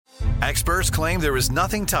Experts claim there is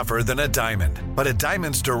nothing tougher than a diamond. But at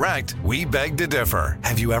Diamonds Direct, we beg to differ.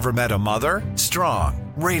 Have you ever met a mother?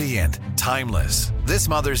 Strong, radiant, timeless. This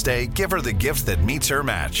Mother's Day, give her the gift that meets her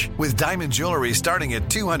match. With diamond jewelry starting at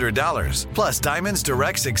 $200. Plus Diamonds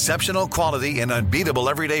Direct's exceptional quality and unbeatable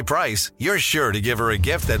everyday price, you're sure to give her a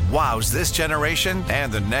gift that wows this generation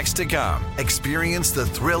and the next to come. Experience the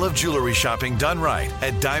thrill of jewelry shopping done right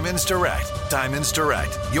at Diamonds Direct. Diamonds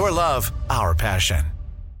Direct. Your love, our passion.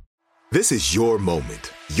 This is your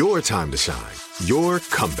moment, your time to shine, your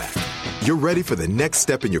comeback. You're ready for the next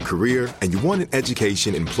step in your career, and you want an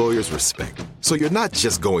education employers respect. So you're not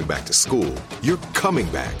just going back to school, you're coming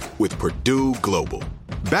back with Purdue Global.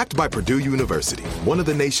 Backed by Purdue University, one of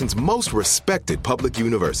the nation's most respected public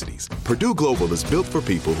universities, Purdue Global is built for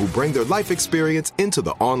people who bring their life experience into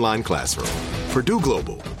the online classroom. Purdue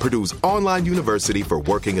Global, Purdue's online university for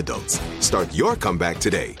working adults. Start your comeback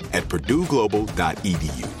today at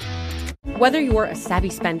purdueglobal.edu. Whether you're a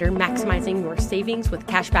savvy spender maximizing your savings with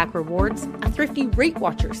cashback rewards, a thrifty rate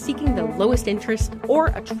watcher seeking the lowest interest, or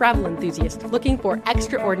a travel enthusiast looking for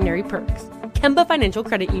extraordinary perks, Kemba Financial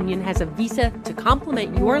Credit Union has a visa to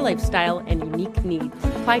complement your lifestyle and unique needs.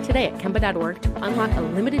 Apply today at Kemba.org to unlock a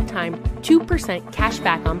limited time 2% cash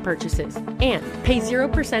back on purchases and pay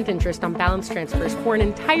 0% interest on balance transfers for an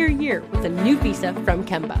entire year with a new visa from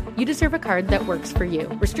Kemba. You deserve a card that works for you.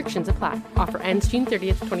 Restrictions apply. Offer ends June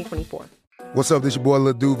 30th, 2024. What's up, this your boy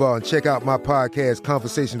Lil Duval, and check out my podcast,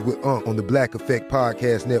 Conversations with Unc, on the Black Effect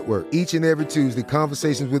Podcast Network. Each and every Tuesday,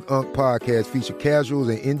 Conversations with Unc podcast feature casuals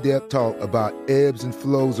and in-depth talk about ebbs and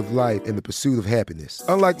flows of life and the pursuit of happiness.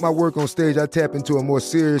 Unlike my work on stage, I tap into a more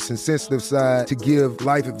serious and sensitive side to give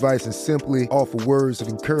life advice and simply offer words of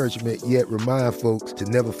encouragement, yet remind folks to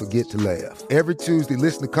never forget to laugh. Every Tuesday,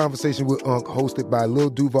 listen to Conversations with Unc, hosted by Lil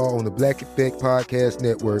Duval on the Black Effect Podcast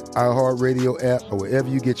Network, iHeartRadio app, or wherever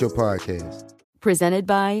you get your podcasts. Presented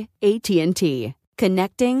by AT&T.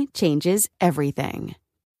 Connecting changes everything.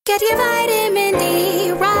 Get your vitamin D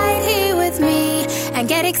right here with me and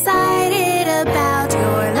get excited about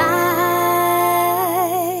your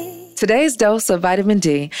life. Today's dose of vitamin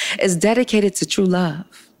D is dedicated to true love.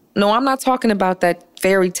 No, I'm not talking about that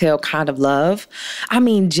fairy tale kind of love. I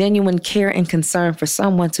mean genuine care and concern for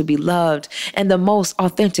someone to be loved in the most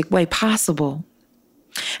authentic way possible.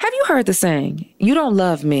 Have you heard the saying, you don't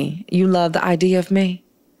love me, you love the idea of me?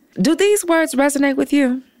 Do these words resonate with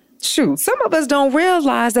you? Shoot, some of us don't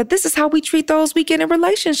realize that this is how we treat those we get in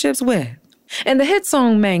relationships with. In the hit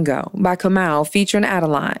song Mango by Kamau featuring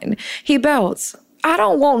Adeline, he belts, I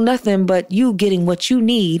don't want nothing but you getting what you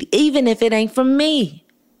need, even if it ain't from me.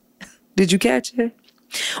 Did you catch it?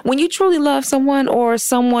 When you truly love someone or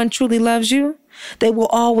someone truly loves you, they will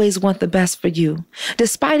always want the best for you,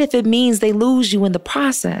 despite if it means they lose you in the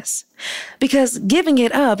process. Because giving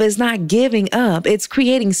it up is not giving up, it's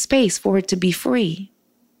creating space for it to be free.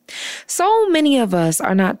 So many of us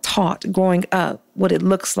are not taught growing up what it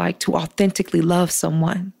looks like to authentically love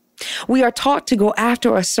someone. We are taught to go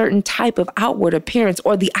after a certain type of outward appearance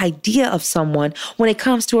or the idea of someone when it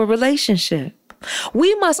comes to a relationship.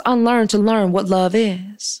 We must unlearn to learn what love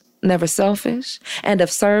is. Never selfish, and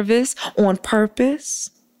of service, on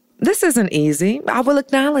purpose. This isn't easy. I will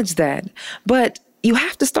acknowledge that. But you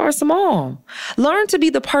have to start small. Learn to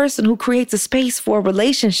be the person who creates a space for a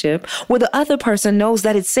relationship where the other person knows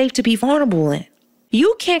that it's safe to be vulnerable in.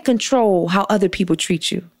 You can't control how other people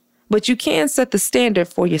treat you, but you can set the standard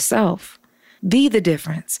for yourself. Be the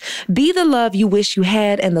difference. Be the love you wish you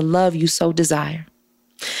had and the love you so desire.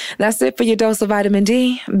 That's it for your dose of vitamin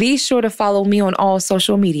D. Be sure to follow me on all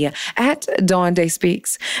social media at Dawn Day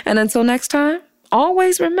Speaks. And until next time,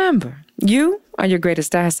 always remember, you are your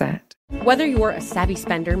greatest asset. Whether you're a savvy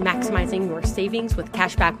spender maximizing your savings with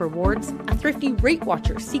cashback rewards, a thrifty rate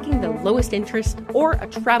watcher seeking the lowest interest, or a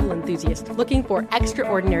travel enthusiast looking for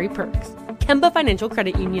extraordinary perks, Kemba Financial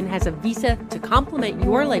Credit Union has a visa to complement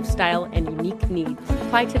your lifestyle and unique needs.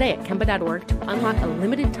 Apply today at Kemba.org to unlock a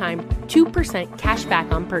limited time 2% cash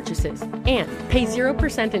back on purchases and pay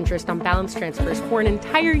 0% interest on balance transfers for an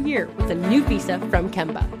entire year with a new visa from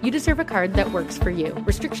Kemba. You deserve a card that works for you.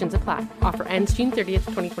 Restrictions apply. Offer ends June 30th,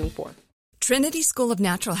 2024. Trinity School of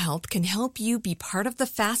Natural Health can help you be part of the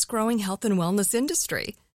fast-growing health and wellness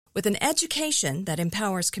industry. With an education that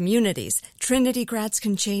empowers communities, Trinity grads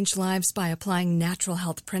can change lives by applying natural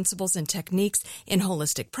health principles and techniques in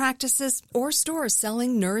holistic practices or stores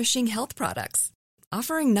selling nourishing health products.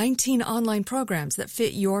 Offering 19 online programs that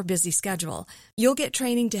fit your busy schedule, you'll get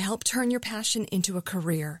training to help turn your passion into a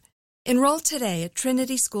career. Enroll today at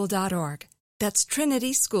trinityschool.org. That's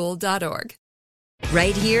trinityschool.org.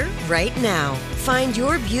 Right here, right now. Find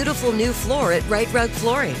your beautiful new floor at Right Rug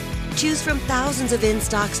Flooring. Choose from thousands of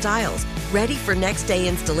in-stock styles, ready for next day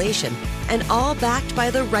installation, and all backed by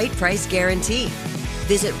the right price guarantee.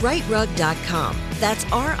 Visit rightrug.com. That's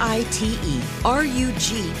RITERUG.com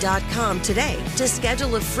today to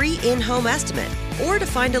schedule a free in-home estimate or to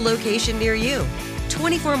find a location near you.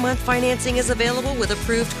 24-month financing is available with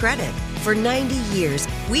approved credit. For 90 years,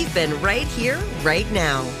 we've been right here, right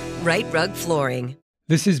now. Right Rug Flooring.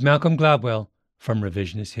 This is Malcolm Gladwell from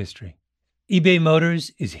Revisionist History. eBay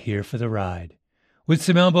Motors is here for the ride. With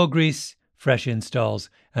some elbow grease, fresh installs,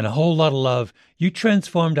 and a whole lot of love, you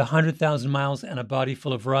transformed 100,000 miles and a body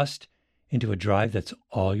full of rust into a drive that's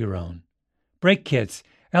all your own. Brake kits,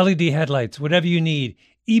 LED headlights, whatever you need,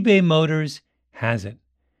 eBay Motors has it.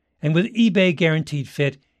 And with eBay Guaranteed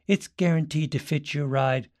Fit, it's guaranteed to fit your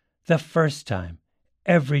ride the first time,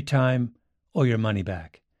 every time, or your money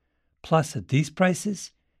back. Plus, at these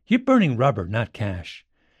prices, you're burning rubber, not cash.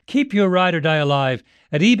 Keep your ride or die alive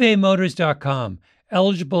at ebaymotors.com.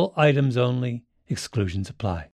 Eligible items only. Exclusions apply.